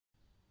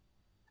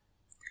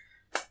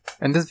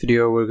In this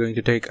video, we're going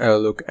to take a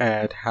look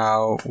at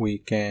how we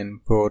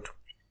can put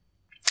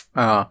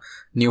a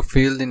new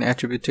field in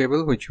attribute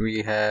table, which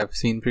we have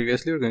seen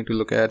previously. We're going to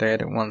look at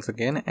it once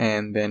again,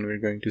 and then we're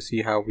going to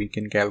see how we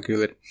can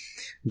calculate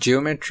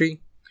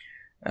geometry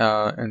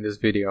in this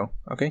video.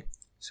 Okay,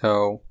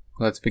 so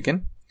let's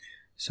begin.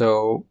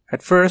 So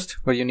at first,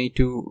 what you need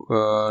to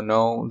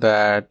know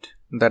that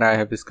I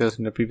have discussed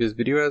in the previous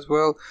video as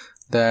well,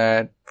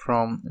 that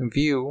from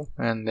view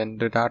and then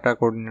the data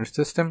coordinate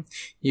system,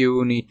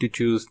 you need to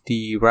choose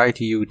the right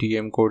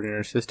UTM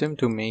coordinate system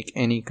to make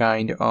any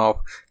kind of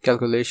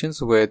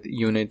calculations with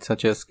units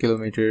such as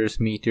kilometers,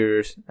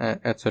 meters,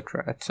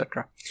 etc,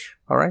 etc.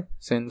 Alright,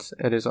 since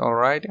it is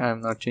alright,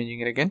 I'm not changing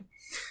it again.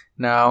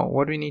 Now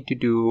what we need to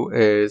do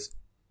is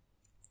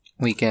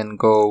we can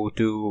go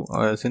to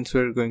since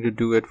we're going to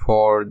do it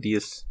for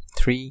these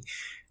three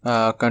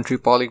country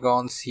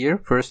polygons here.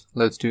 First,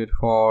 let's do it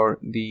for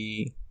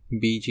the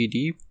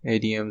BGD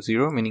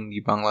ADM0, meaning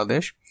the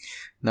Bangladesh.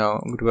 Now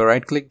go to a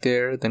right click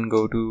there, then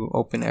go to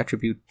open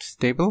attributes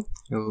table.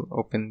 You'll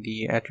open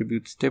the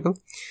attributes table.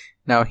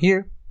 Now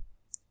here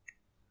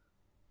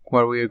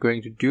what we are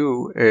going to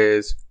do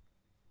is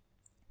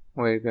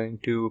we're going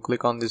to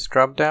click on this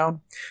drop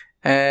down,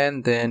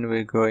 and then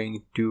we're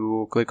going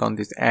to click on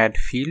this add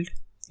field.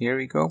 Here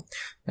we go.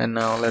 And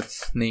now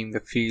let's name the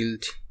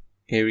field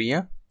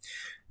area.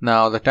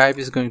 Now the type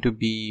is going to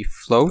be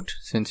float,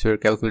 since we're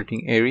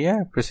calculating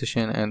area.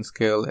 Precision and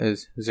scale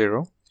is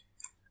 0.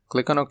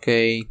 Click on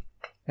OK,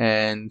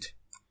 and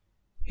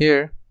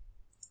here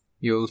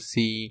you'll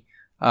see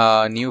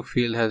a new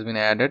field has been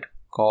added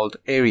called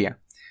area.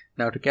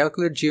 Now to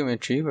calculate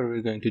geometry, what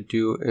we're going to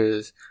do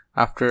is,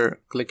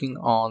 after clicking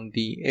on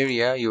the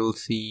area, you'll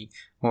see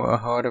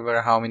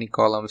how many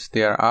columns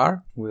there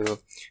are will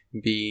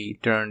be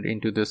turned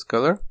into this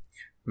color,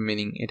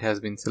 meaning it has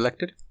been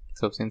selected.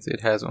 So since it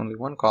has only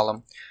one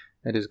column,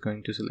 it is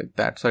going to select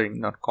that. Sorry,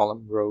 not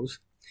column, rows.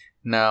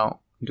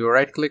 Now do a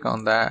right click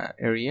on that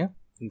area,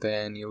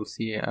 then you'll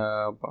see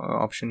a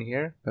option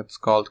here that's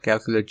called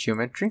calculate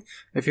geometry.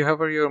 If you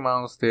hover your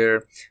mouse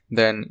there,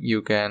 then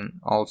you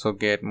can also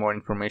get more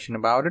information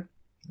about it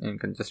and you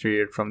can just read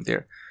it from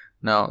there.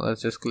 Now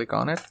let's just click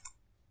on it.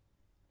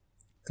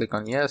 Click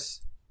on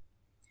yes.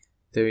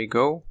 There we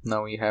go.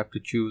 Now we have to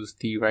choose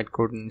the right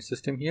coordinate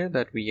system here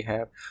that we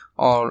have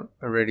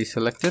already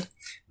selected.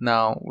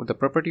 Now the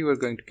property we're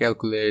going to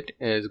calculate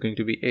is going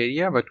to be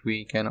area, but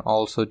we can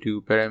also do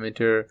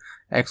perimeter,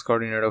 x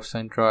coordinate of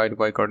centroid,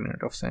 y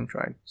coordinate of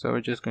centroid. So we're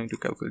just going to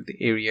calculate the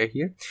area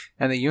here,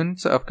 and the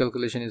units of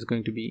calculation is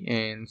going to be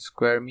in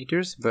square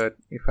meters, but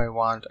if I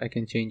want, I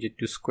can change it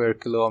to square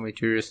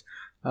kilometers,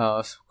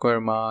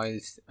 square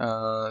miles,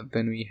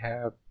 then we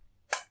have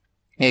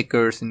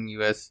acres in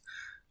US.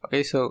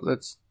 Okay, so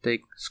let's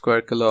take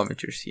square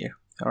kilometers here.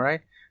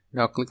 Alright,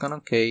 now click on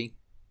OK.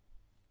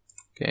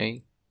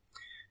 Okay,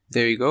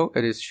 there you go.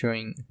 It is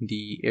showing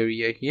the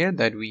area here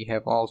that we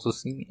have also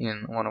seen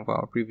in one of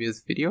our previous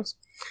videos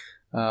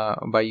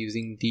by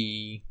using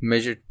the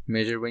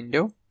measure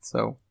window.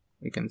 So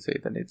we can say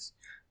that it's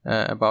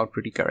about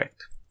pretty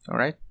correct.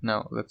 Alright,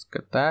 now let's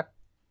get that.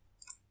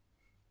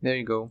 There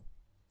you go.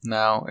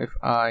 Now if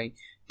I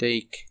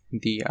take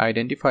the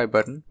identify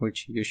button,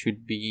 which you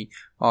should be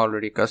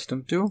already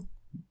accustomed to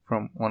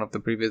from one of the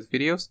previous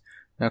videos,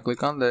 now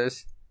click on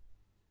this,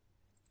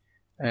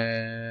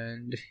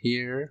 and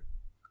here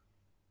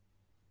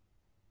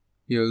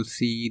you'll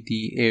see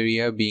the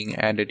area being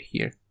added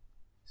here.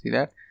 See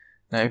that?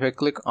 Now if I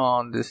click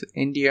on this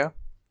India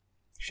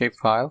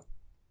shapefile,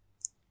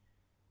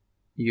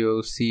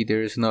 you'll see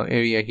there is no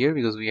area here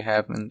because we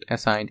haven't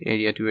assigned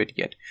area to it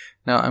yet.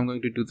 Now I'm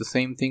going to do the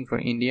same thing for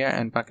India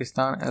and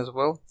Pakistan as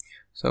well.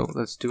 So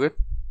let's do it.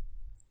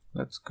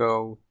 Let's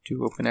go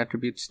to open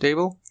attributes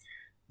table.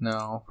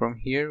 Now from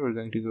here we're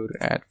going to go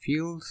to add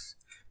fields,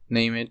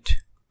 name it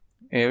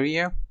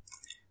area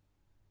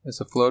as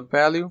a float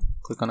value.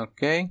 Click on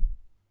OK.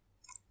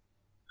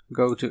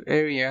 Go to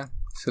area,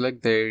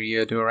 select the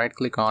area, do a right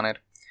click on it,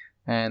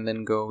 and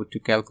then go to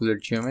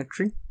calculate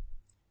geometry.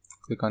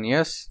 Click on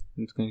yes.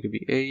 It's going to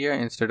be area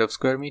instead of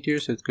square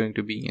meters, it's going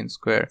to be in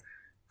square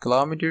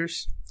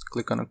kilometers.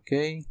 Click on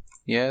OK.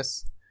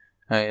 Yes,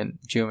 and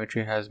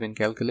geometry has been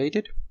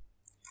calculated.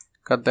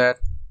 Cut that.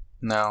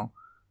 Now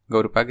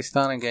go to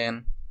Pakistan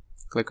again,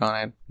 click on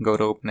it, go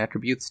to open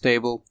attributes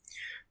table.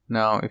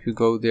 Now if you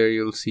go there,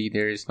 you'll see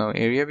there is no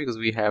area because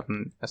we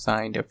haven't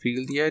assigned a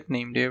field yet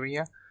named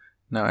area.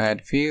 Now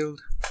add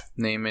field,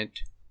 name it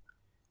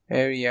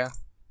area,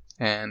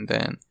 and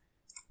then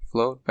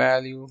float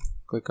value.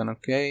 Click on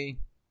OK.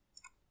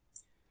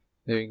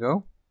 There you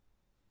go.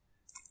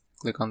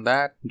 Click on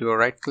that, do a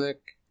right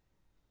click,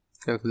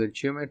 calculate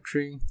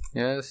geometry.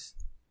 Yes.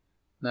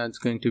 Now it's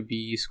going to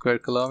be square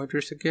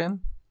kilometers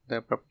again.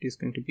 The property is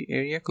going to be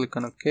area. Click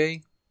on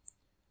OK.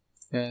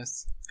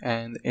 Yes,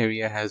 and the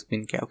area has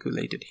been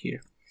calculated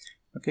here.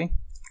 Okay,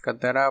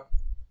 cut that up.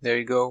 There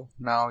you go.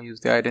 Now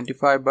use the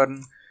identify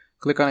button.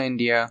 Click on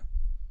India,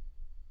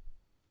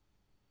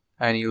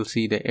 and you'll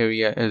see the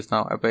area is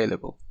now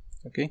available.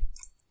 Okay,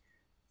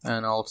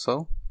 and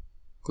also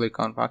click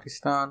on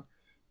Pakistan,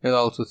 you'll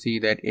also see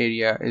that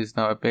area is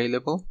now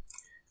available.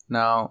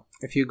 Now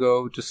if you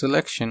go to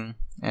selection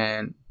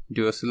and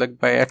do a select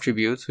by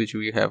attributes, which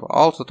we have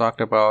also talked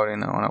about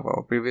in one of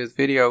our previous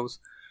videos,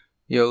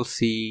 you'll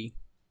see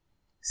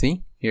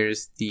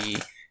here's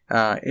the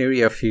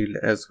area field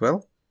as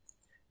well.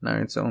 Now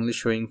it's only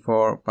showing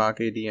for Park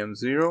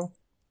ADM0.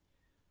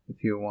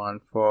 If you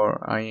want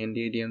for IND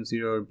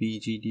ADM0 or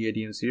BGD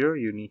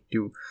ADM0, you need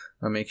to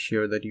make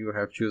sure that you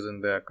have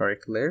chosen the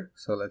correct layer.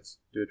 So let's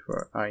do it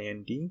for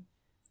IND.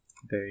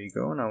 There you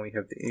go. Now we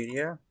have the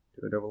area.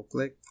 Do a double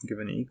click, give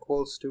an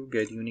equals to,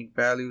 get unique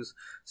values.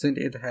 Since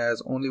it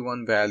has only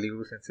one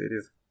value, since it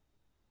is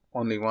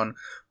only one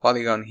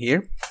polygon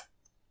here,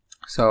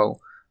 so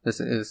this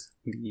is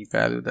the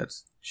value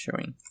that's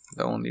showing,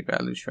 the only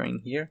value showing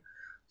here.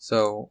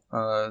 So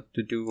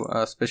to do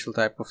a special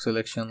type of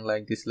selection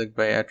like the select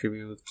by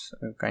attributes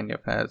kind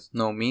of has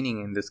no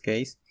meaning in this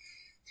case,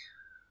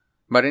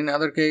 but in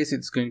other case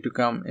it's going to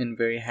come in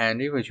very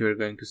handy, which we're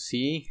going to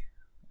see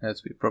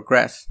as we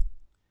progress.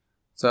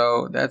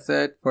 So that's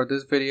it for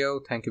this video.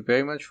 Thank you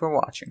very much for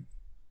watching.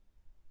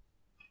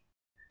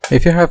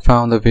 If you have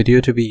found the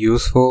video to be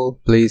useful,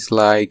 please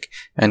like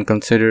and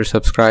consider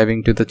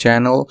subscribing to the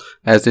channel,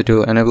 as it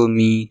will enable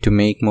me to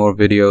make more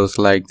videos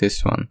like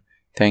this one.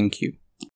 Thank you.